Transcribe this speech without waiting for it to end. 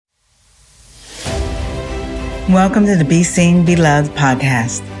Welcome to the Be Seen, Be Loved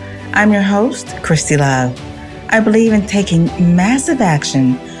podcast. I'm your host, Christy Love. I believe in taking massive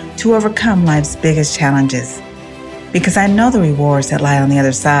action to overcome life's biggest challenges because I know the rewards that lie on the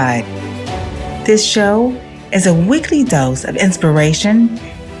other side. This show is a weekly dose of inspiration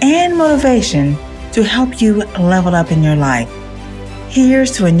and motivation to help you level up in your life.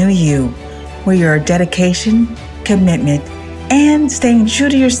 Here's to a new you, where your dedication, commitment, and staying true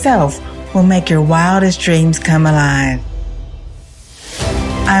to yourself will make your wildest dreams come alive.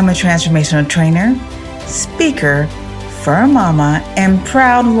 I'm a transformational trainer, speaker, fur mama, and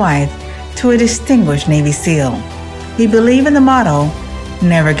proud wife to a distinguished Navy SEAL. We believe in the motto,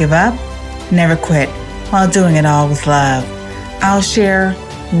 never give up, never quit, while doing it all with love. I'll share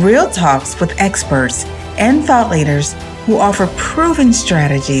real talks with experts and thought leaders who offer proven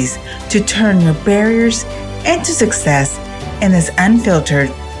strategies to turn your barriers into success in this unfiltered,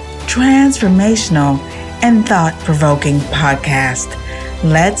 transformational, and thought-provoking podcast.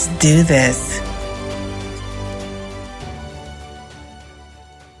 Let's do this.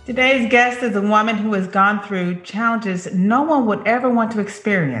 Today's guest is a woman who has gone through challenges no one would ever want to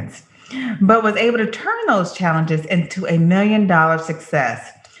experience, but was able to turn those challenges into $1 million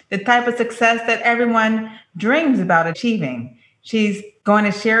success, the type of success that everyone dreams about achieving. She's going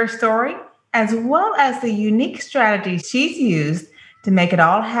to share a story as well as the unique strategies she's used to make it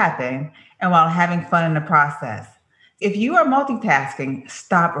all happen, and while having fun in the process. If you are multitasking,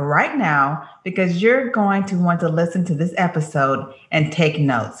 stop right now because you're going to want to listen to this episode and take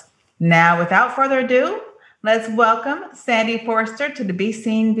notes. Now, without further ado, let's welcome Sandy Forster to the Be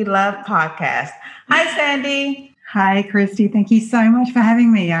Seen, Be Loved podcast. Hi, Sandy. Hi, Christy. Thank you so much for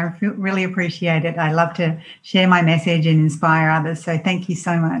having me. I really appreciate it. I love to share my message and inspire others. So thank you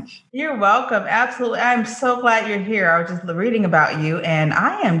so much. You're welcome. Absolutely. I'm so glad you're here. I was just reading about you and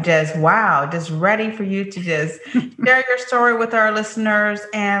I am just ready for you to just share your story with our listeners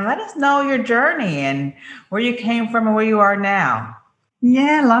and let us know your journey and where you came from and where you are now.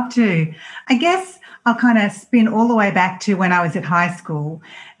 Yeah, love to. I guess I'll kind of spin all the way back to when I was at high school,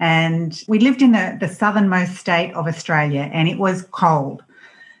 and we lived in the southernmost state of Australia, and it was cold.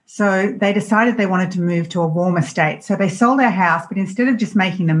 So they decided they wanted to move to a warmer state. So they sold our house, but instead of just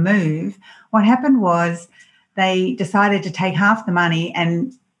making the move, what happened was they decided to take half the money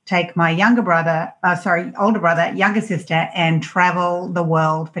and take my older brother, younger sister, and travel the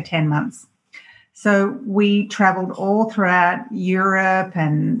world for 10 months. So we traveled all throughout Europe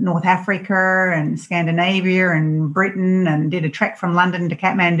and North Africa and Scandinavia and Britain and did a trek from London to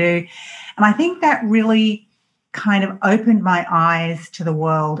Kathmandu. And I think that really kind of opened my eyes to the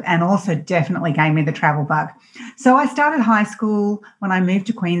world and also definitely gave me the travel bug. So I started high school when I moved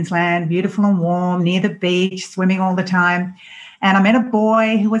to Queensland, beautiful and warm, near the beach, swimming all the time. And I met a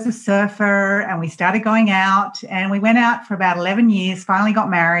boy who was a surfer and we started going out and we went out for about 11 years, finally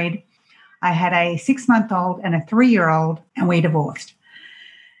got married. I had a 6-month-old and a 3-year-old, and we divorced.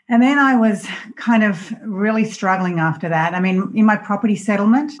 And then I was kind of really struggling after that. I mean, in my property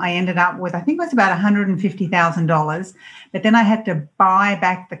settlement, I ended up with, I think it was about $150,000. But then I had to buy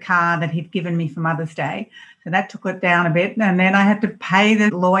back the car that he'd given me for Mother's Day. So that took it down a bit. And then I had to pay the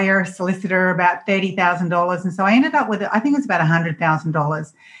solicitor about $30,000. And so I ended up with, I think it was about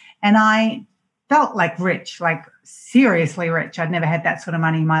 $100,000. And I felt like rich, like seriously rich. I'd never had that sort of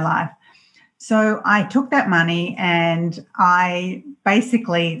money in my life. So I took that money and I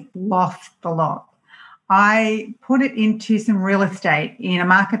basically lost the lot. I put it into some real estate in a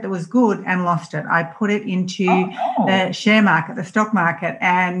market that was good and lost it. I put it into the share market, the stock market,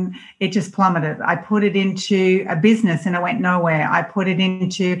 and it just plummeted. I put it into a business and it went nowhere. I put it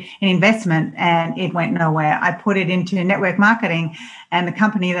into an investment and it went nowhere. I put it into network marketing and the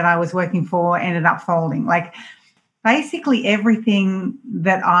company that I was working for ended up folding. Like basically everything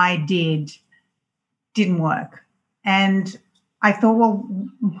that I didn't work. And I thought, well,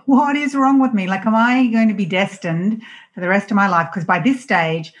 what is wrong with me? Like, am I going to be destined for the rest of my life? Because by this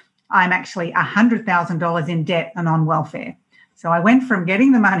stage, I'm actually $100,000 in debt and on welfare. So I went from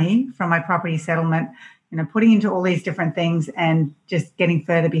getting the money from my property settlement, putting into all these different things and just getting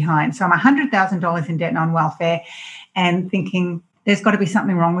further behind. So I'm $100,000 in debt and on welfare and thinking, there's got to be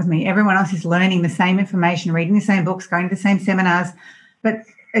something wrong with me. Everyone else is learning the same information, reading the same books, going to the same seminars, but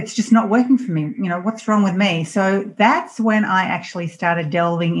it's just not working for me. What's wrong with me? So that's when I actually started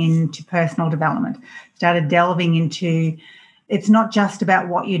delving into personal development, started delving into, it's not just about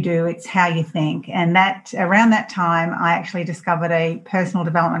what you do, it's how you think. And that around that time, I actually discovered a personal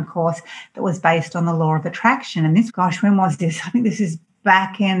development course that was based on the law of attraction. And when was this? I think this is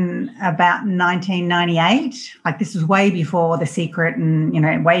back in about 1998. Like this was way before The Secret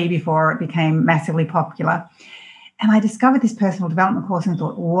and, way before it became massively popular. And I discovered this personal development course and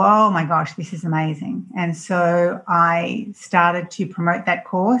thought, whoa, my gosh, this is amazing. And so I started to promote that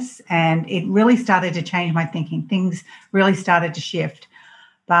course, and it really started to change my thinking. Things really started to shift.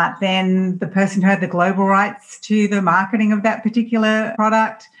 But then the person who had the global rights to the marketing of that particular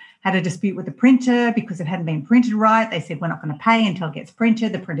product had a dispute with the printer because it hadn't been printed right. They said, we're not going to pay until it gets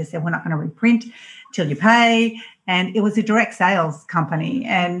printed. The printer said, we're not going to reprint till you pay. And it was a direct sales company.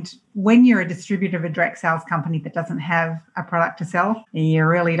 And when you're a distributor of a direct sales company that doesn't have a product to sell, you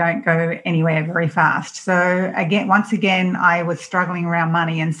really don't go anywhere very fast. So once again, I was struggling around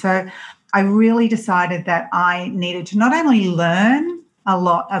money. And so I really decided that I needed to not only learn a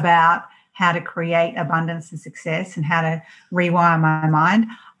lot about how to create abundance and success and how to rewire my mind,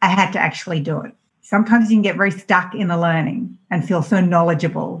 I had to actually do it. Sometimes you can get very stuck in the learning and feel so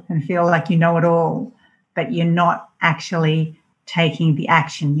knowledgeable and feel like you know it all, but you're not actually taking the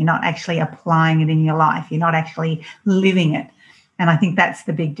action. You're not actually applying it in your life. You're not actually living it. And I think that's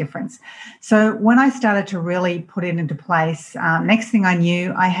the big difference. So when I started to really put it into place, next thing I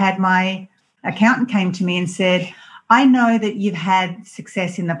knew, I had my accountant came to me and said, I know that you've had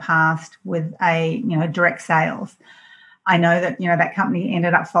success in the past with direct sales. I know that, that company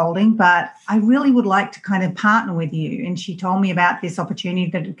ended up folding, but I really would like to kind of partner with you. And she told me about this opportunity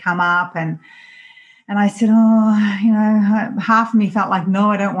that had come up. And I said, half of me felt like,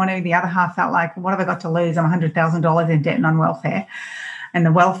 no, I don't want to. The other half felt like, what have I got to lose? I'm $100,000 in debt and on welfare. And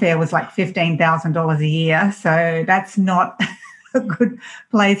the welfare was like $15,000 a year. So that's not a good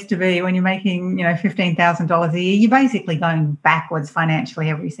place to be when you're making, $15,000 a year. You're basically going backwards financially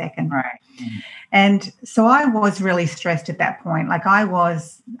every second. Right. And so I was really stressed at that point. Like I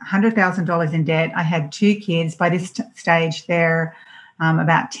was $100,000 in debt. I had 2 kids. By this stage, they're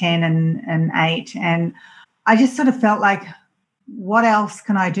about 10 and 8. And I just sort of felt like, what else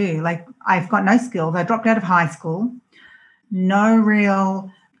can I do? Like I've got no skills. I dropped out of high school, no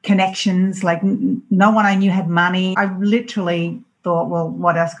real connections, like no one I knew had money. I literally thought, well,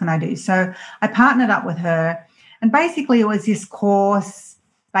 what else can I do? So I partnered up with her, and basically it was this course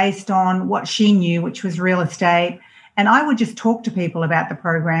based on what she knew, which was real estate. And I would just talk to people about the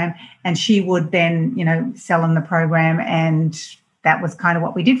program, and she would then, sell them the program. And that was kind of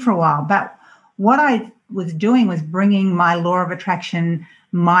what we did for a while. But what I was doing was bringing my law of attraction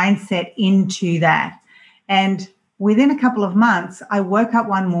mindset into that. And within a couple of months, I woke up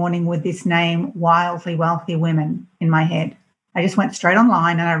one morning with this name, Wildly Wealthy Women, in my head. I just went straight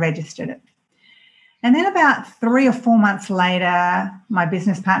online and I registered it. And then about 3 or 4 months later, my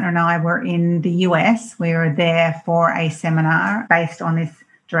business partner and I were in the US. We were there for a seminar based on this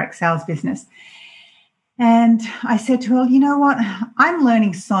direct sales business. And I said to her, you know what? I'm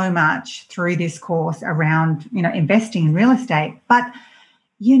learning so much through this course around, investing in real estate. But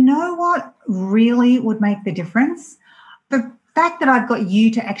you know what really would make the difference? The fact that I've got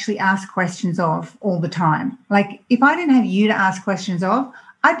you to actually ask questions of all the time. Like if I didn't have you to ask questions of,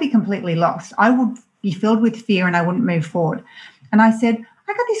 I'd be completely lost. I would be filled with fear and I wouldn't move forward. And I said,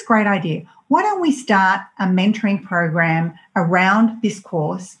 I got this great idea. Why don't we start a mentoring program around this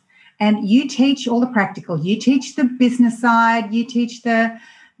course? And you teach all the practical. You teach the business side. You teach the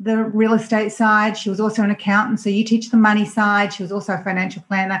real estate side. She was also an accountant, so you teach the money side. She was also a financial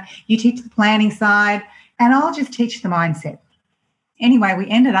planner. You teach the planning side, and I'll just teach the mindset. Anyway, we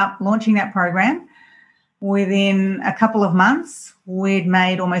ended up launching that program. Within a couple of months, we'd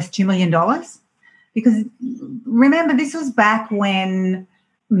made almost $2 million. Because remember, this was back when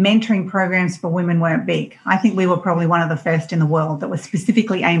mentoring programs for women weren't big. I think we were probably one of the first in the world that was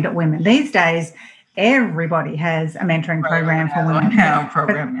specifically aimed at women. These days, everybody has a mentoring program for women.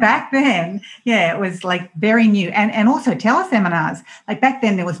 But back then, it was like very new. And also teleseminars. Like back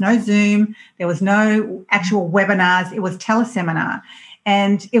then, there was no Zoom. There was no actual webinars. It was teleseminar.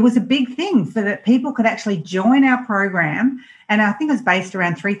 And it was a big thing so that people could actually join our program. And I think it was based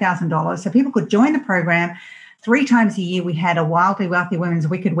around $3,000. So people could join the program. 3 times a year, we had a Wildly Wealthy Women's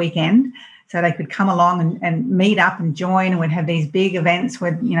Wicked Weekend. So they could come along and meet up and join, and we'd have these big events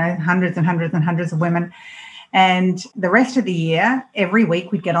with, hundreds and hundreds and hundreds of women. And the rest of the year, every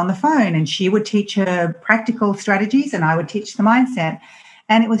week we'd get on the phone and she would teach her practical strategies and I would teach the mindset.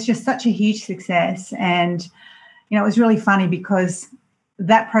 And it was just such a huge success. And, it was really funny because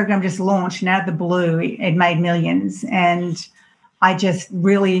that program just launched, and out of the blue, it made millions. And I just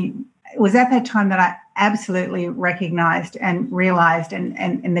really, it was at that time that I absolutely recognized and realized and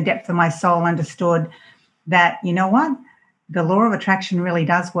in the depth of my soul understood that, you know what, the law of attraction really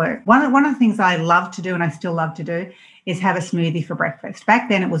does work. One of the things I love to do, and I still love to do, is have a smoothie for breakfast. Back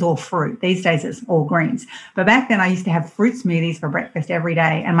then it was all fruit. These days it's all greens. But back then I used to have fruit smoothies for breakfast every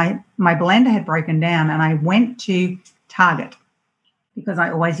day. And my blender had broken down, and I went to Target because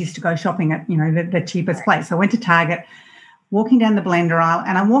I always used to go shopping at, the cheapest place. So I went to Target, walking down the blender aisle,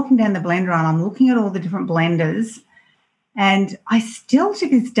 and I'm walking down the blender aisle. I'm looking at all the different blenders. And I still to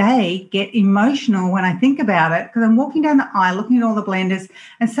this day get emotional when I think about it, because I'm walking down the aisle looking at all the blenders,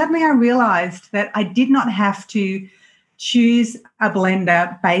 and suddenly I realized that I did not have to choose a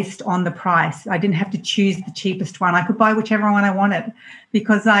blender based on the price. I didn't have to choose the cheapest one. I could buy whichever one I wanted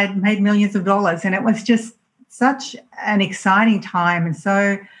because I'd made millions of dollars, and it was just such an exciting time. And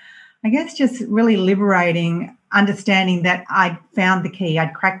so I guess just really liberating, understanding that I'd found the key,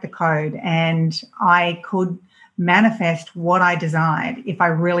 I'd cracked the code, and I could manifest what I desired if I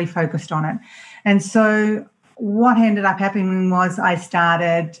really focused on it. And so what ended up happening was I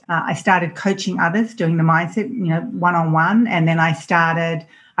started coaching others, doing the mindset, one-on-one. And then I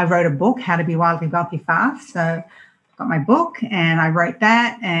wrote a book, How to Be Wildly Wealthy Fast. So I got my book and I wrote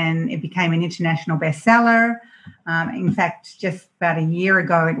that, and it became an international bestseller. In fact, just about a year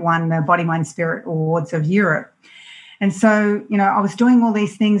ago, it won the Body, Mind, Spirit Awards of Europe. And so, I was doing all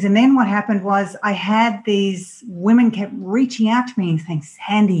these things. And then what happened was I had these women kept reaching out to me and saying,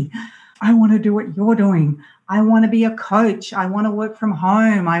 Sandy, I want to do what you're doing. I want to be a coach. I want to work from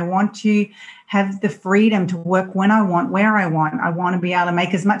home. I want to have the freedom to work when I want, where I want. I want to be able to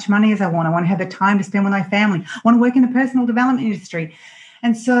make as much money as I want. I want to have the time to spend with my family. I want to work in the personal development industry.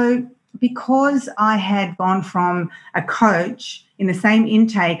 And so because I had gone from a coach in the same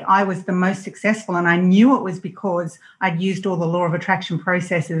intake, I was the most successful, and I knew it was because I'd used all the law of attraction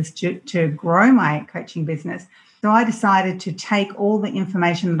processes to grow my coaching business. So I decided to take all the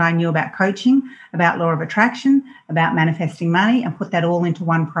information that I knew about coaching, about law of attraction, about manifesting money, and put that all into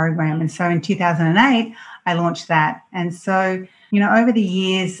one program. And so in 2008, I launched that. And so, over the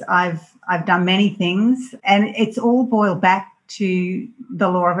years, I've done many things, and it's all boiled back to the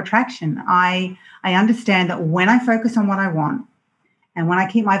law of attraction. I understand that when I focus on what I want, and when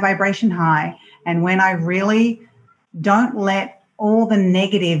I keep my vibration high, and when I really don't let all the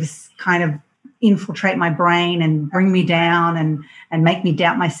negatives kind of infiltrate my brain and bring me down and make me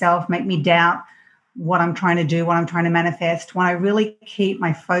doubt myself, make me doubt what I'm trying to do, what I'm trying to manifest, when I really keep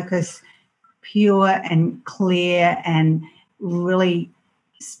my focus pure and clear and really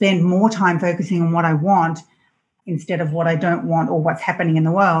spend more time focusing on what I want instead of what I don't want or what's happening in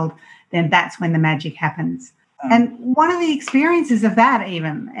the world, then that's when the magic happens. And one of the experiences of that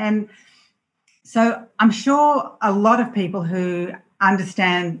even. And so I'm sure a lot of people who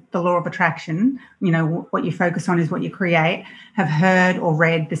understand the law of attraction, what you focus on is what you create, have heard or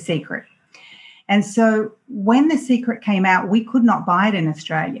read The Secret. And so when The Secret came out, we could not buy it in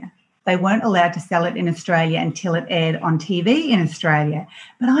Australia. They weren't allowed to sell it in Australia until it aired on TV in Australia.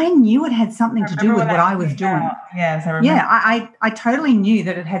 But I knew it had something to do with what I was doing. Yes, I remember. Yeah, I totally knew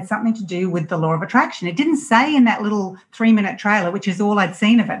that it had something to do with the law of attraction. It didn't say in that little 3-minute trailer, which is all I'd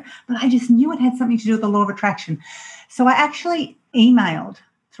seen of it, but I just knew it had something to do with the law of attraction. So I actually emailed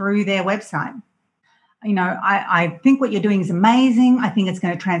through their website. I think what you're doing is amazing. I think it's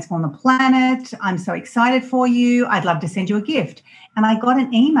going to transform the planet. I'm so excited for you. I'd love to send you a gift. And I got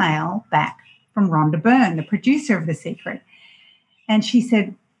an email back from Rhonda Byrne, the producer of The Secret. And she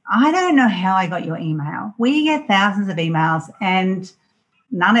said, I don't know how I got your email. We get thousands of emails and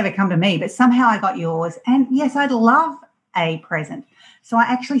none ever come to me, but somehow I got yours. And yes, I'd love a present. So I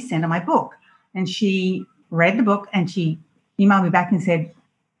actually sent her my book, and she read the book and she emailed me back and said,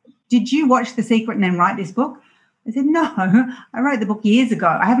 did you watch The Secret and then write this book? I said, no, I wrote the book years ago.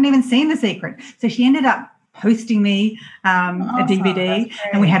 I haven't even seen The Secret. So she ended up posting me a DVD,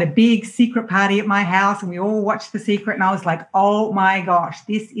 and we had a big secret party at my house, and we all watched The Secret. And I was like, oh my gosh,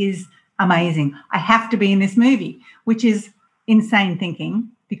 this is amazing. I have to be in this movie, which is insane thinking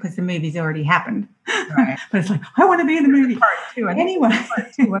because the movie's already happened. Right. But it's like, I want to be in the movie. Part two. Anyway.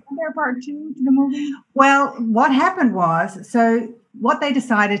 Wasn't there a part 2 to the movie? Well, what happened was, so what they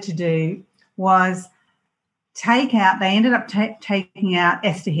decided to do was they ended up taking out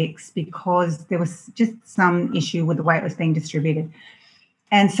Esther Hicks because there was just some issue with the way it was being distributed.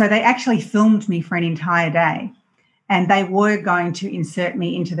 And so they actually filmed me for an entire day. And they were going to insert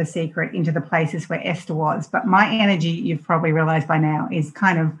me into The Secret, into the places where Esther was. But my energy, you've probably realized by now, is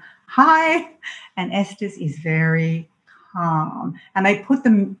kind of high, and Esther's is very calm. And they put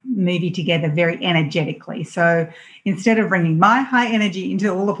the movie together very energetically. So instead of bringing my high energy into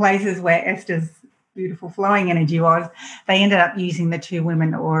all the places where Esther's beautiful flowing energy was, they ended up using the 2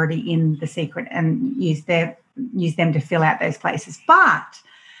 women that were already in The Secret and used them to fill out those places. But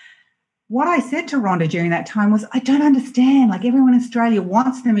what I said to Rhonda during that time was, I don't understand. Like, everyone in Australia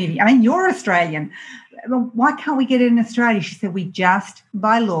wants the movie. I mean, you're Australian. Why can't we get it in Australia? She said, we just,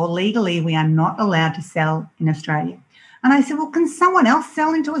 by law, legally, we are not allowed to sell in Australia. And I said, well, can someone else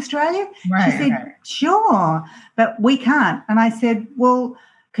sell into Australia? Right, she said, sure, but we can't. And I said, well,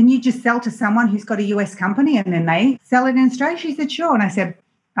 can you just sell to someone who's got a US company and then they sell it in Australia? She said, sure. And I said,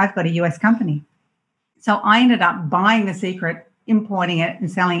 I've got a US company. So I ended up buying The Secret, importing it and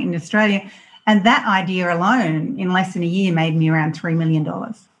selling it in Australia. And that idea alone, in less than a year, made me around $3 million.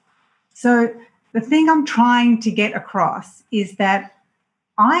 So the thing I'm trying to get across is that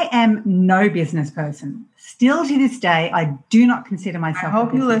I am no business person. Still to this day, I do not consider myself I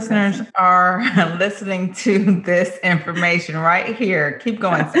hope you listeners person. are listening to this information right here. Keep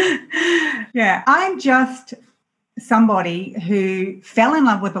going. Yeah, I'm just somebody who fell in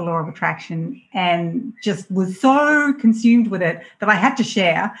love with the law of attraction and just was so consumed with it that I had to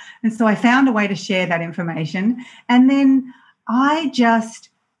share. And so I found a way to share that information. And then I just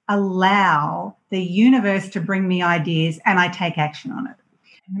allow the universe to bring me ideas and I take action on it.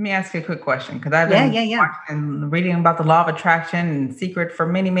 Let me ask you a quick question, because I've been watching and reading about the law of attraction and Secret for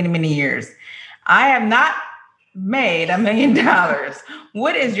many, many, many years. I have not made $1 million.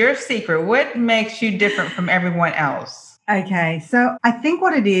 What is your secret? What makes you different from everyone else? Okay, so I think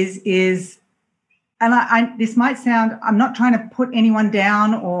what it is, and I this might sound, I'm not trying to put anyone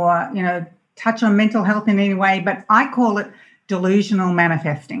down or, touch on mental health in any way, but I call it delusional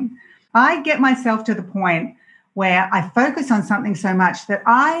manifesting. I get myself to the point where I focus on something so much that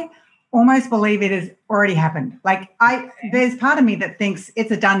I almost believe it has already happened. Like there's part of me that thinks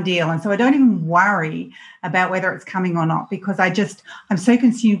it's a done deal. And so I don't even worry about whether it's coming or not, because I'm so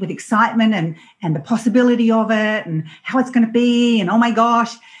consumed with excitement and the possibility of it and how it's going to be and oh my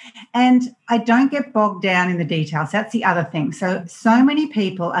gosh. And I don't get bogged down in the details. That's the other thing. So many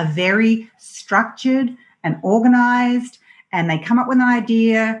people are very structured and organized, and they come up with an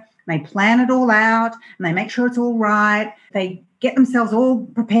idea, they plan it all out, and they make sure it's all right. They get themselves all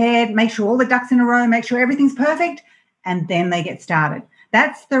prepared, make sure all the ducks in a row, make sure everything's perfect, and then they get started.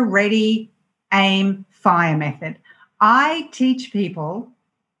 That's the ready, aim, fire method. I teach people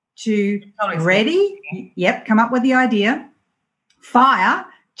to ready, come up with the idea, fire,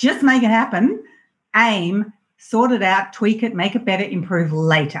 just make it happen, aim, sort it out, tweak it, make it better, improve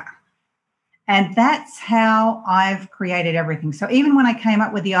later. And that's how I've created everything. So even when I came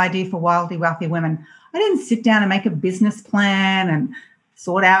up with the idea for Wildly Wealthy Women, I didn't sit down and make a business plan and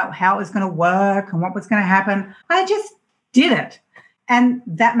sort out how it was going to work and what was going to happen. I just did it. And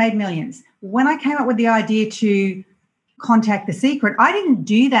that made millions. When I came up with the idea to contact The Secret, I didn't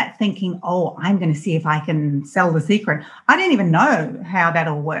do that thinking, oh, I'm going to see if I can sell The Secret. I didn't even know how that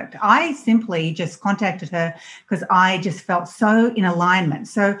all worked. I simply just contacted her because I just felt so in alignment.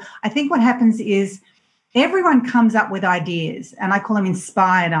 So I think what happens is everyone comes up with ideas, and I call them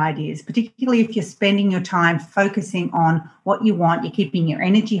inspired ideas, particularly if you're spending your time focusing on what you want, you're keeping your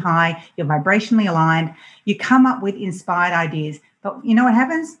energy high, you're vibrationally aligned, you come up with inspired ideas. But you know what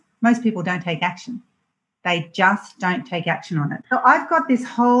happens? Most people don't take action. They just don't take action on it. So I've got this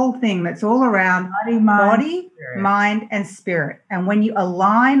whole thing that's all around body, mind, and spirit. And when you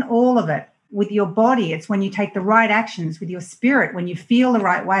align all of it with your body, it's when you take the right actions with your spirit, when you feel the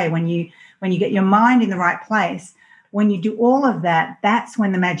right way, when you get your mind in the right place, when you do all of that, that's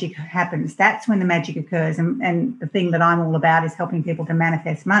when the magic happens. That's when the magic occurs. And the thing that I'm all about is helping people to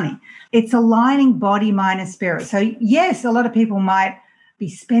manifest money. It's aligning body, mind, and spirit. So yes, a lot of people might be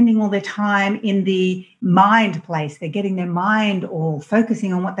spending all their time in the mind place. They're getting their mind all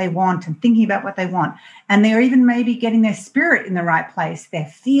focusing on what they want and thinking about what they want. And they're even maybe getting their spirit in the right place. They're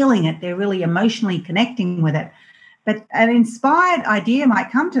feeling it. They're really emotionally connecting with it. But an inspired idea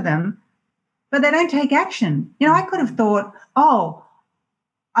might come to them, but they don't take action. I could have thought,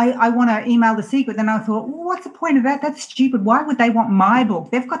 I want to email The Secret. Then I thought, well, what's the point of that? That's stupid. Why would they want my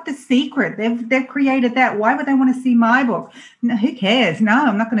book? They've got The Secret. They've created that. Why would they want to see my book? No, who cares? No,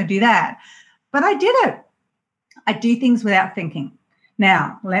 I'm not going to do that. But I did it. I do things without thinking.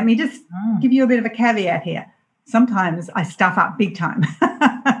 Now, let me just give you a bit of a caveat here. Sometimes I stuff up big time.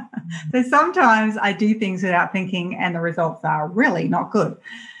 So sometimes I do things without thinking and the results are really not good.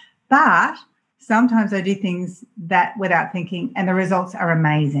 But sometimes I do things that without thinking and the results are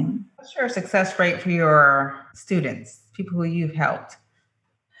amazing. What's your success rate for your students, people who you've helped?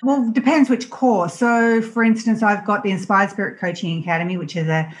 Well, it depends which course. So, for instance, I've got the Inspired Spirit Coaching Academy, which is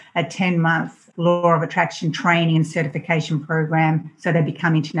a 10-month law of attraction training and certification program. So they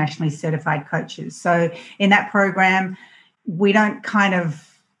become internationally certified coaches. So in that program, we don't kind of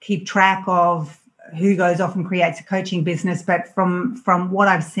keep track of who goes off and creates a coaching business, but from what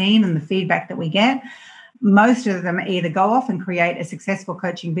I've seen and the feedback that we get, most of them either go off and create a successful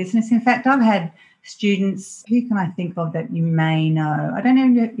coaching business. In fact, I've had students, who can I think of that you may know? I don't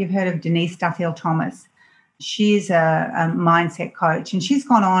know if you've heard of Denise Duffield-Thomas. She's a mindset coach, and she's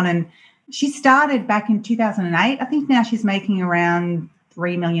gone on and she started back in 2008. I think now she's making around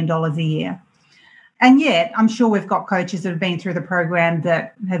 $3 million a year. And yet, I'm sure we've got coaches that have been through the program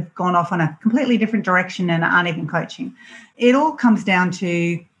that have gone off on a completely different direction and aren't even coaching. It all comes down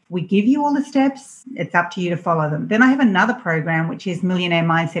to, we give you all the steps, it's up to you to follow them. Then I have another program, which is Millionaire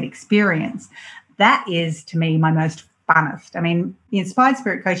Mindset Experience. That is, to me, my most funnest. I mean, the Inspired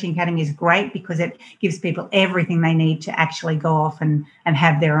Spirit Coaching Academy is great because it gives people everything they need to actually go off and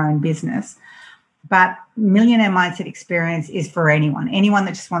have their own business. But Millionaire Mindset Experience is for anyone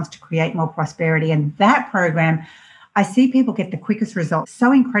that just wants to create more prosperity. And that program, I see people get the quickest results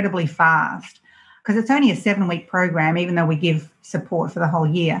so incredibly fast because it's only a 7-week program, even though we give support for the whole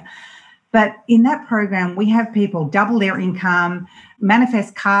year. But in that program, we have people double their income,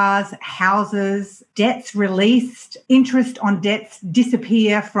 manifest cars, houses, debts released, interest on debts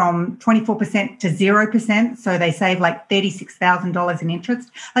disappear from 24% to 0%. So they save like $36,000 in interest,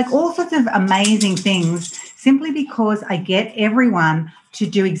 like all sorts of amazing things, simply because I get everyone to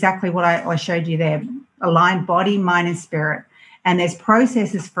do exactly what I showed you there, align body, mind, and spirit. And there's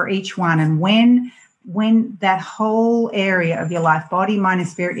processes for each one. And when that whole area of your life, body, mind, and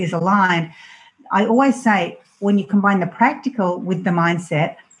spirit, is aligned, I always say, when you combine the practical with the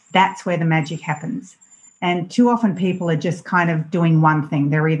mindset, that's where the magic happens. And too often people are just kind of doing one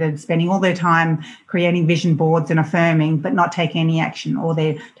thing. They're either spending all their time creating vision boards and affirming, but not taking any action, or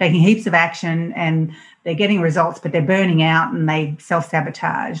they're taking heaps of action and they're getting results, but they're burning out and they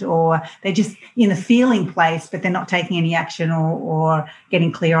self-sabotage, or they're just in a feeling place, but they're not taking any action or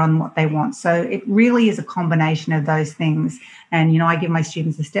getting clear on what they want. So it really is a combination of those things. And, I give my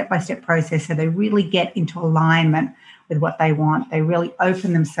students a step-by-step process so they really get into alignment with what they want. They really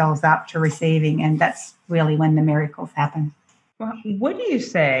open themselves up to receiving, and that's really when the miracles happen. Well, what do you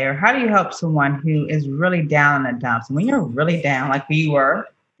say, or how do you help someone who is really down in the dumps? When you're really down, like you were,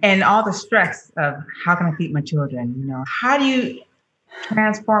 and all the stress of how can I feed my children? How do you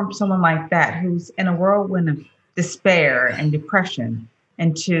transform someone like that who's in a whirlwind of despair and depression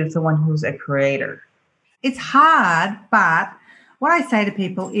into someone who's a creator? It's hard, but what I say to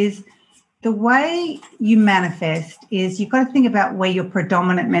people is the way you manifest is you've got to think about where your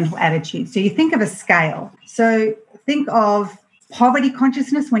predominant mental attitude. So you think of a scale. So think of poverty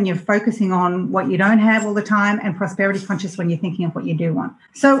consciousness when you're focusing on what you don't have all the time, and prosperity conscious when you're thinking of what you do want.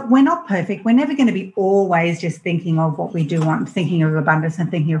 So we're not perfect. We're never going to be always just thinking of what we do want, thinking of abundance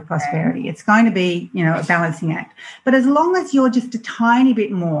and thinking of prosperity. It's going to be, a balancing act. But as long as you're just a tiny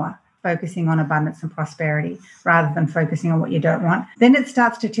bit more focusing on abundance and prosperity rather than focusing on what you don't want, then it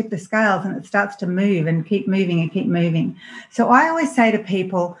starts to tip the scales and it starts to move and keep moving and keep moving. So I always say to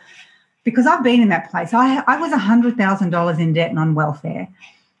people, because I've been in that place, I was $100,000 in debt and on welfare.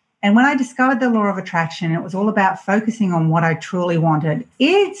 And when I discovered the law of attraction, it was all about focusing on what I truly wanted.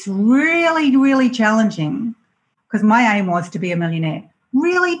 It's really, really challenging, because my aim was to be a millionaire.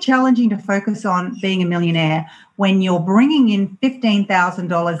 Really challenging to focus on being a millionaire when you're bringing in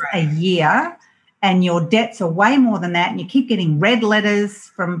 $15,000 a year and your debts are way more than that, and you keep getting red letters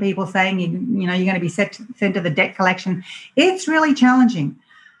from people saying you're going to be sent to the debt collection. It's really challenging.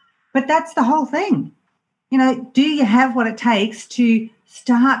 But that's the whole thing. Do you have what it takes to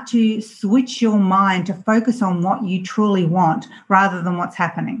start to switch your mind to focus on what you truly want rather than what's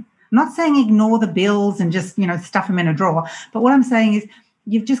happening? I'm not saying ignore the bills and just, stuff them in a drawer. But what I'm saying is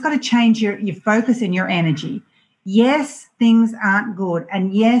you've just got to change your focus and your energy. Yes, things aren't good.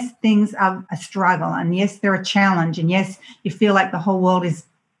 And yes, things are a struggle. And yes, they're a challenge. And yes, you feel like the whole world is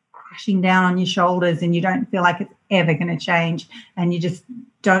crashing down on your shoulders and you don't feel like it's ever going to change. And you just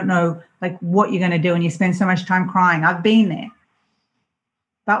don't know what you're going to do. And you spend so much time crying. I've been there.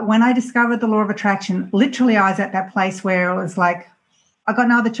 But when I discovered the law of attraction, literally I was at that place where it was like, I got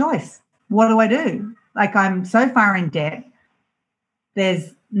no other choice. What do I do? I'm so far in debt.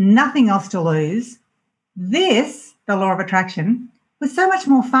 There's nothing else to lose. This, the law of attraction, was so much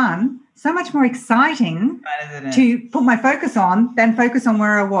more fun, so much more exciting to put my focus on than focus on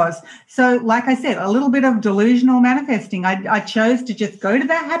where I was. So like I said, a little bit of delusional manifesting. I chose to just go to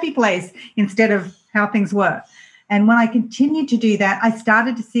that happy place instead of how things were. And when I continued to do that, I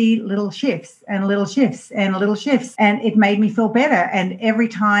started to see little shifts and little shifts and little shifts, and it made me feel better. And every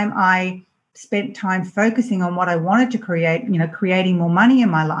time I spent time focusing on what I wanted to create, creating more money in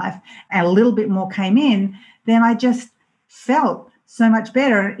my life, and a little bit more came in, then I just felt so much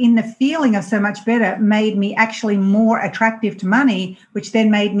better, in the feeling of so much better, made me actually more attractive to money, which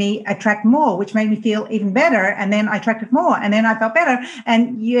then made me attract more, which made me feel even better. And then I attracted more, and then I felt better.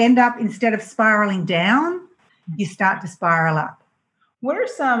 And you end up, instead of spiraling down, you start to spiral up. What are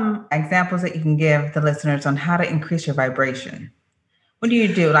some examples that you can give the listeners on how to increase your vibration? What do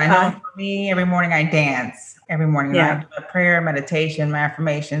you do? I know for me, every morning I dance. Every morning, I do a prayer, meditation, my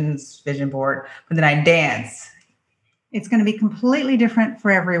affirmations, vision board, but then I dance. It's going to be completely different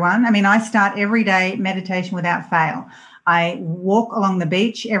for everyone. I mean, I start every day meditation without fail. I walk along the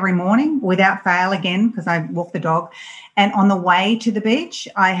beach every morning without fail again, because I walk the dog. And on the way to the beach,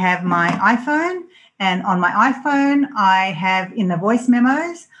 I have my iPhone. And on my iPhone, I have in the voice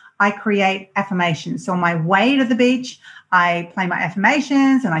memos, I create affirmations. So on my way to the beach, I play my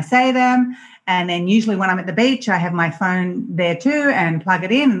affirmations and I say them. And then usually when I'm at the beach, I have my phone there too and plug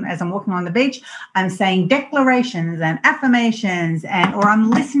it in. As I'm walking on the beach, I'm saying declarations and affirmations, or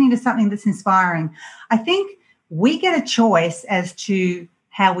I'm listening to something that's inspiring. I think we get a choice as to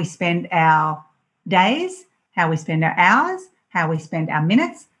how we spend our days, how we spend our hours, how we spend our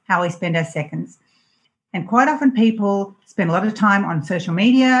minutes, how we spend our seconds. And quite often people spend a lot of time on social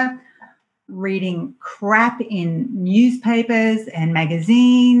media, reading crap in newspapers and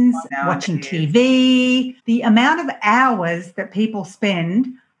magazines, watching TV. The amount of hours that people spend,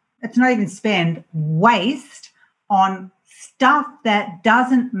 it's not even spend, waste on stuff that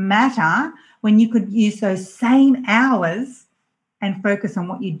doesn't matter, when you could use those same hours and focus on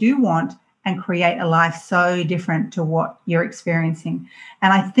what you do want and create a life so different to what you're experiencing.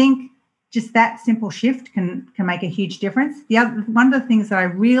 And I think just that simple shift can make a huge difference. One of the things that I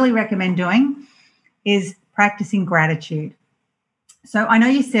really recommend doing is practicing gratitude. So I know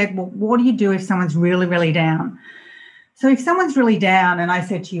you said, well, what do you do if someone's really, really down? So if someone's really down and I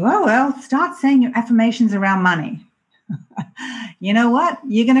said to you, oh, well, start saying your affirmations around money. You know what?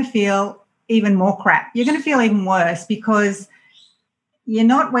 You're going to feel even more crap. You're going to feel even worse, because you're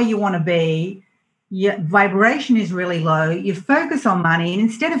not where you want to be. Your vibration is really low. You focus on money, and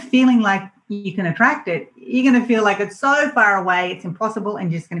instead of feeling like you can attract it, you're going to feel like it's so far away, it's impossible, and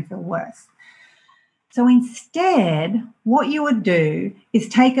you're just going to feel worse. So instead, what you would do is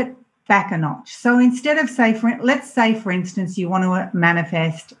take it back a notch. So instead of let's say, for instance, you want to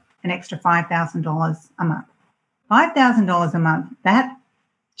manifest an extra $5,000 a month. $5,000 a month, that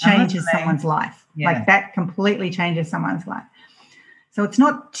changes someone's life. Yeah. Like that completely changes someone's life. So it's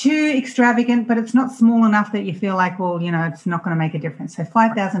not too extravagant, but it's not small enough that you feel like, well, you know, it's not going to make a difference. So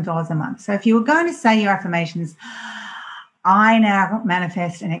 $5,000 a month. So if you were going to say your affirmations, I now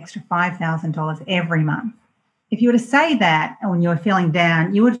manifest an extra $5,000 every month. If you were to say that when you're feeling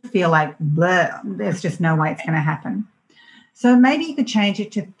down, you would feel like, bleh, there's just no way it's going to happen. So maybe you could change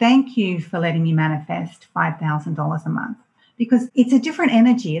it to thank you for letting me manifest $5,000 a month, because it's a different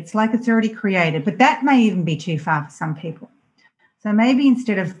energy. It's like it's already created, but that may even be too far for some people. So maybe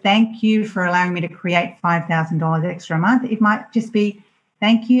instead of thank you for allowing me to create $5,000 extra a month, it might just be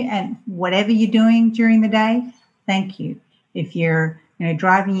thank you, and whatever you're doing during the day, thank you. If you're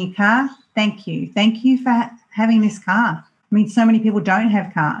driving your car, thank you. Thank you for having this car. I mean, so many people don't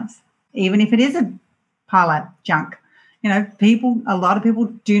have cars, even if it is a pile of junk. A lot of people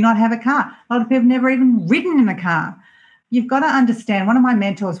do not have a car. A lot of people have never even ridden in a car. You've got to understand, one of my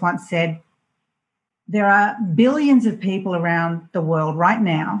mentors once said, there are billions of people around the world right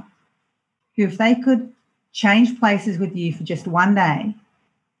now who, if they could change places with you for just one day,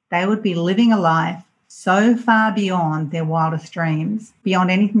 they would be living a life so far beyond their wildest dreams,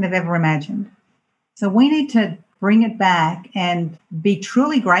 beyond anything they've ever imagined. So we need to bring it back and be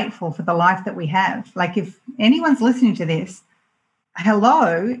truly grateful for the life that we have. Like, if anyone's listening to this,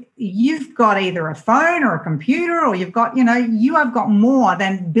 hello, you've got either a phone or a computer, or you've got, you have got more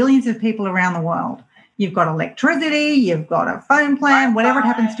than billions of people around the world. You've got electricity, you've got a phone plan, whatever it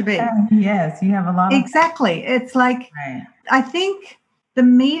happens to be. Yes, you have a lot. Exactly. It's like, right. I think the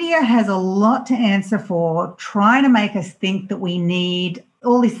media has a lot to answer for, trying to make us think that we need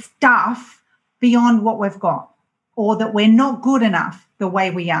all this stuff beyond what we've got, or that we're not good enough the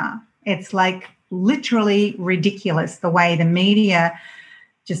way we are. It's like literally ridiculous the way the media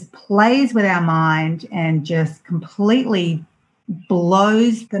just plays with our mind and just completely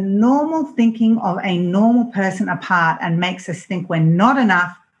blows the normal thinking of a normal person apart and makes us think we're not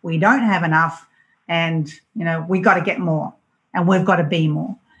enough, we don't have enough, and, we got to get more and we've got to be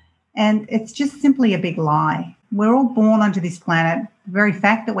more. And it's just simply a big lie. We're all born onto this planet. The very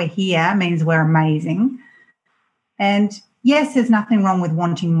fact that we're here means we're amazing. And yes, there's nothing wrong with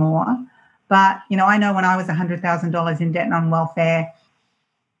wanting more. But, I know when I was $100,000 in debt and on welfare,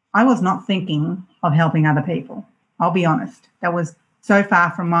 I was not thinking of helping other people. I'll be honest. That was so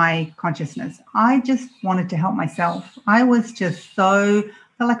far from my consciousness. I just wanted to help myself. I was just felt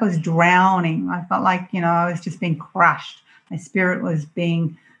like I was drowning. I felt like, I was just being crushed. My spirit was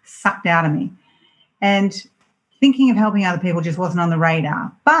being sucked out of me. And thinking of helping other people just wasn't on the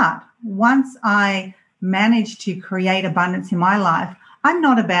radar. But once I managed to create abundance in my life, I'm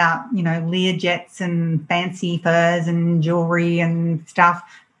not about, Learjets and fancy furs and jewelry and stuff.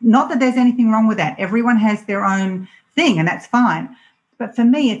 Not that there's anything wrong with that. Everyone has their own thing, and that's fine. But for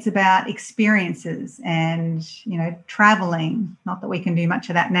me, it's about experiences and, traveling, not that we can do much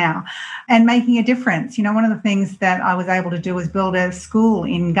of that now, and making a difference. One of the things that I was able to do was build a school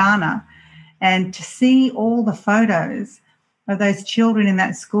in Ghana, and to see all the photos of those children in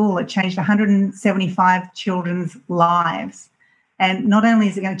that school, it changed 175 children's lives. And not only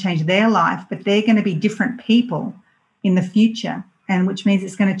is it going to change their life, but they're going to be different people in the future, and which means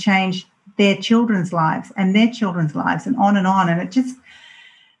it's going to change their children's lives and their children's lives and on. And it just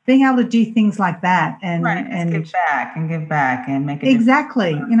being able to do things like that and give back and make a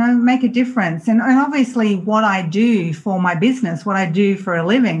exactly difference. Make a difference. And obviously what I do for my business, what I do for a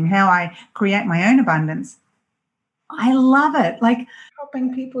living, how I create my own abundance, I love it. Like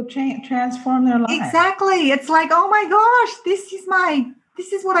helping people transform their lives. Exactly. It's like, oh my gosh, this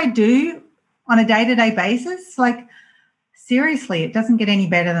is what I do on a day-to-day basis. Like, seriously, it doesn't get any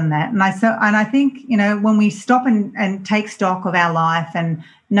better than that. And I think, when we stop and take stock of our life, and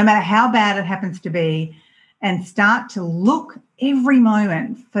no matter how bad it happens to be, and start to look every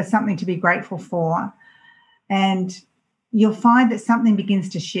moment for something to be grateful for, and you'll find that something begins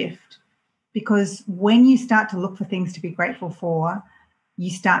to shift. Because when you start to look for things to be grateful for, you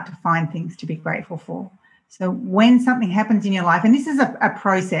start to find things to be grateful for. So when something happens in your life, and this is a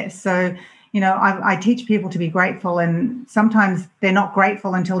process, so I teach people to be grateful, and sometimes they're not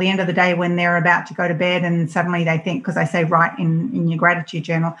grateful until the end of the day when they're about to go to bed, and suddenly they think, because I say write in your gratitude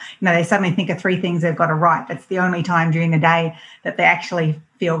journal, they suddenly think of 3 things they've got to write. That's the only time during the day that they actually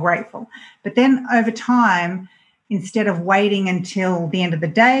feel grateful. But then over time, instead of waiting until the end of the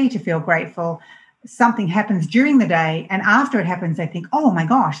day to feel grateful, something happens during the day, and after it happens, they think, oh my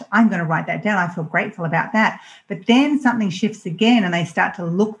gosh, I'm going to write that down. I feel grateful about that. But then something shifts again, and they start to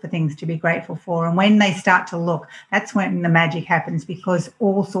look for things to be grateful for. And when they start to look, that's when the magic happens, because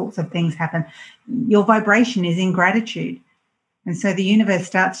all sorts of things happen. Your vibration is in gratitude. And so the universe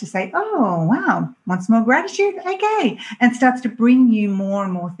starts to say, oh, wow, want some more gratitude? Okay. And starts to bring you more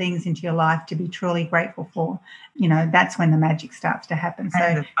and more things into your life to be truly grateful for. That's when the magic starts to happen.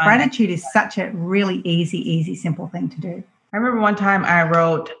 So gratitude is such a really easy, simple thing to do. I remember one time I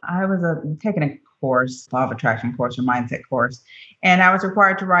was taking a course, law of attraction course or mindset course, and I was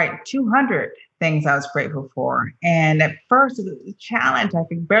required to write 200 things I was grateful for. And at first it was a challenge. I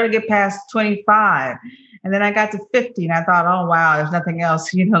could barely get past 25. And then I got to 50 and I thought, oh, wow, there's nothing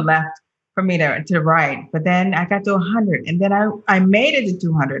else, left for me to write. But then I got to 100, and then I made it to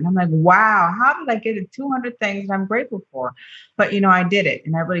 200. And I'm like, wow, how did I get to 200 things that I'm grateful for? But, I did it,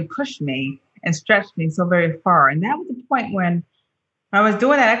 and that really pushed me and stretched me so very far. And that was the point when I was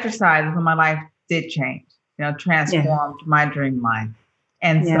doing that exercise when my life did change, transformed my dream life.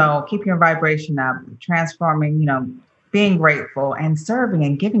 And so keep your vibration up, transforming, being grateful and serving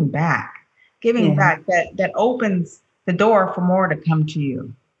and giving back. Giving back, that opens the door for more to come to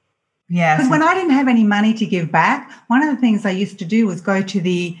you. Yes. Because when I didn't have any money to give back, one of the things I used to do was go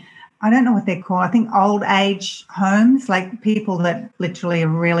to I don't know what they're called, I think old age homes, like people that literally are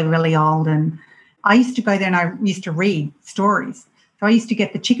really, really old. And I used to go there and I used to read stories. So I used to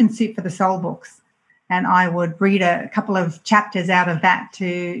get the Chicken Soup for the Soul books, and I would read a couple of chapters out of that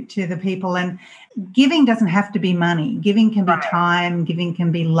to the people. And giving doesn't have to be money. Giving can be time, giving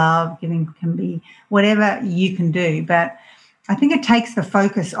can be love, giving can be whatever you can do. But I think it takes the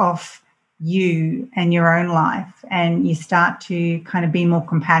focus off you and your own life, and you start to kind of be more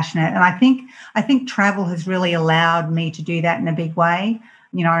compassionate. And I think travel has really allowed me to do that in a big way.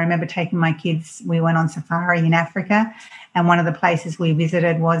 I remember taking my kids, we went on safari in Africa, and one of the places we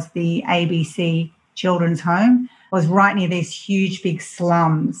visited was the ABC Children's Home. It was right near these huge big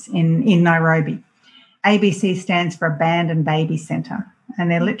slums in Nairobi. ABC stands for Abandoned Baby Centre,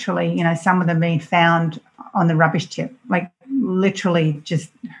 and they're literally, some of them being found on the rubbish tip, like literally just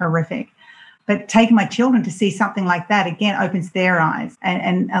horrific. But taking my children to see something like that, again, opens their eyes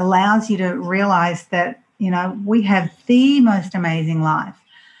and allows you to realize that, we have the most amazing life.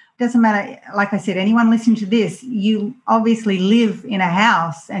 Doesn't matter, like I said, anyone listening to this, you obviously live in a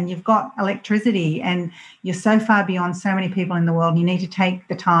house and you've got electricity, and you're so far beyond so many people in the world. You need to take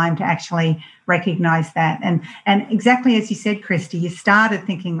the time to actually recognize that. And exactly as you said, Christy, you started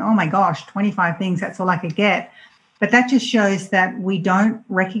thinking, oh my gosh, 25 things, that's all I could get. But that just shows that we don't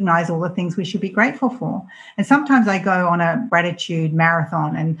recognize all the things we should be grateful for. And sometimes I go on a gratitude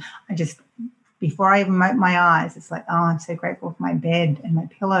marathon and I just, before I even open my eyes, it's like, oh, I'm so grateful for my bed and my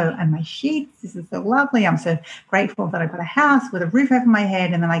pillow and my sheets. This is so lovely. I'm so grateful that I've got a house with a roof over my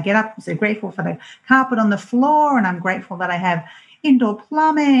head. And then I get up, I'm so grateful for the carpet on the floor. And I'm grateful that I have indoor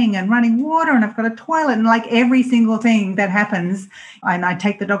plumbing and running water, and I've got a toilet, and like every single thing that happens. And I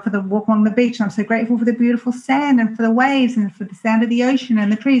take the dog for the walk along the beach, and I'm so grateful for the beautiful sand and for the waves and for the sound of the ocean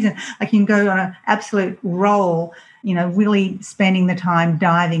and the trees. And I can go on an absolute roll, really spending the time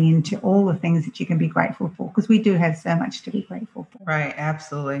diving into all the things that you can be grateful for, because we do have so much to be grateful for. Right,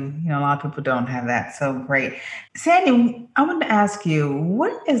 absolutely. A lot of people don't have that. So great. Sandy, I wanted to ask you,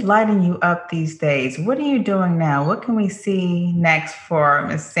 what is lighting you up these days? What are you doing now? What can we see next for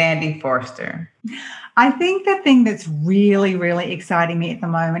Miss Sandy Forster? I think the thing that's really, really exciting me at the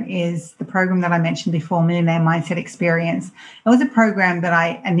moment is the program that I mentioned before, Millionaire Mindset Experience. It was a program that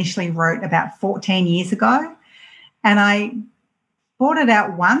I initially wrote about 14 years ago. And I brought it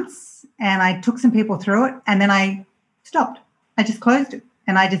out once and I took some people through it, and then I stopped. I just closed it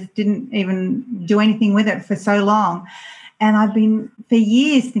and I just didn't even do anything with it for so long. And I've been for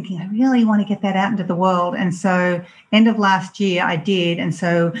years thinking, I really want to get that out into the world. And so end of last year I did. And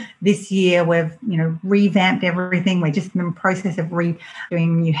so this year we've, revamped everything. We're just in the process of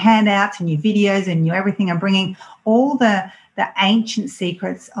doing new handouts and new videos and new everything. I'm bringing all the ancient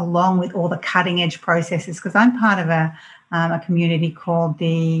secrets along with all the cutting edge processes, because I'm part of a community called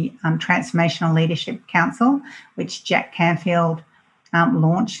the Transformational Leadership Council, which Jack Canfield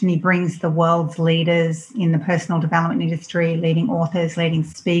launched, and he brings the world's leaders in the personal development industry, leading authors, leading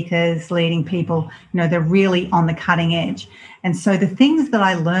speakers, leading people, they're really on the cutting edge. And so the things that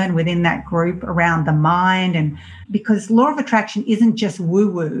I learn within that group around the mind, and because law of attraction isn't just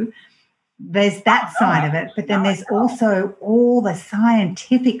woo-woo, there's that side of it, but then there's also all the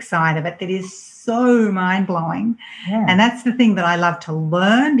scientific side of it that is so mind-blowing. Yeah. And that's the thing that I love to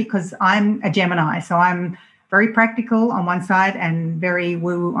learn, because I'm a Gemini, so I'm very practical on one side and very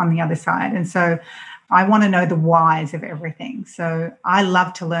woo on the other side. And so I want to know the whys of everything. So I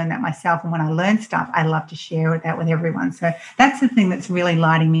love to learn that myself. And when I learn stuff, I love to share that with everyone. So that's the thing that's really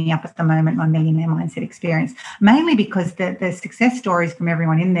lighting me up at the moment, my Millionaire Mindset Experience, mainly because the success stories from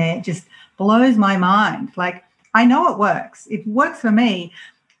everyone in there just blows my mind. Like, I know it works. It works for me.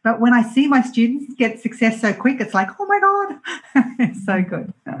 But when I see my students get success so quick, it's like, oh my God, it's so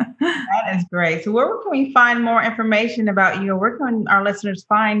good. That is great. So where can we find more information about you? Where can our listeners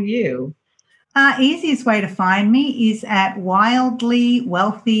find you? Easiest way to find me is at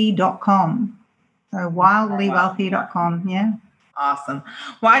wildlywealthy.com. So wildlywealthy.com, yeah. Awesome.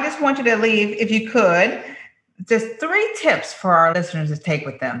 Well, I just want you to leave, if you could, just 3 tips for our listeners to take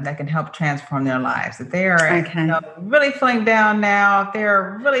with them that can help transform their lives. If they are really feeling down now, if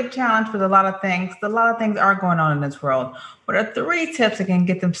they're really challenged with a lot of things are going on in this world. What are 3 tips that can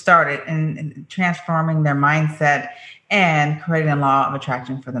get them started in transforming their mindset and creating a law of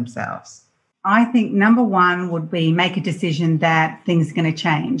attraction for themselves? I think number 1 would be make a decision that things are going to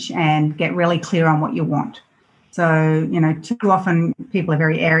change and get really clear on what you want. So, too often people are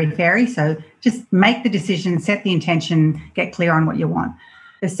very airy-fairy. So just make the decision, set the intention, get clear on what you want.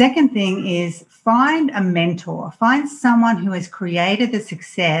 The second thing is find a mentor. Find someone who has created the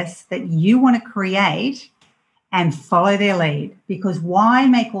success that you want to create and follow their lead. Because why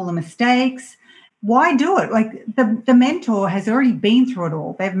make all the mistakes? Why do it? Like the mentor has already been through it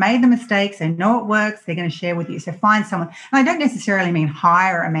all. They've made the mistakes. They know it works. They're going to share with you. So find someone. And I don't necessarily mean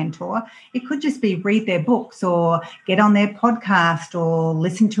hire a mentor. It could just be read their books or get on their podcast or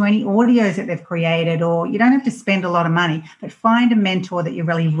listen to any audios that they've created, or you don't have to spend a lot of money, but find a mentor that you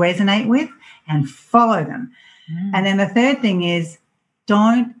really resonate with and follow them. And then the third thing is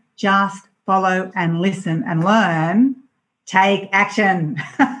don't just follow and listen and learn. Take action.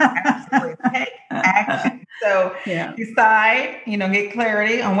 Absolutely. Take action. So decide, get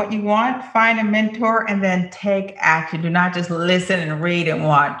clarity on what you want, find a mentor, and then take action. Do not just listen and read and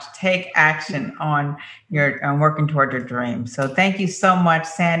watch. Take action on your working toward your dreams. So thank you so much,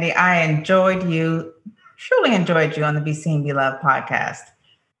 Sandy. I truly enjoyed you on the Be Seen, Be Loved podcast.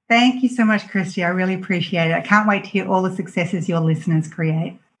 Thank you so much, Christy. I really appreciate it. I can't wait to hear all the successes your listeners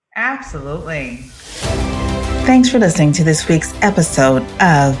create. Absolutely. Thanks for listening to this week's episode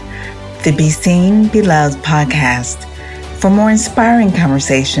of the Be Seen, Be Loved podcast. For more inspiring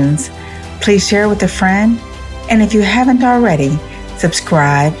conversations, please share with a friend. And if you haven't already,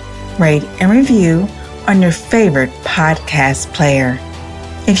 subscribe, rate, and review on your favorite podcast player.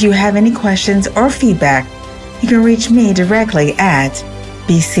 If you have any questions or feedback, you can reach me directly at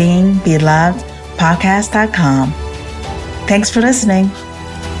BeSeenBeLovedPodcast.com. Thanks for listening.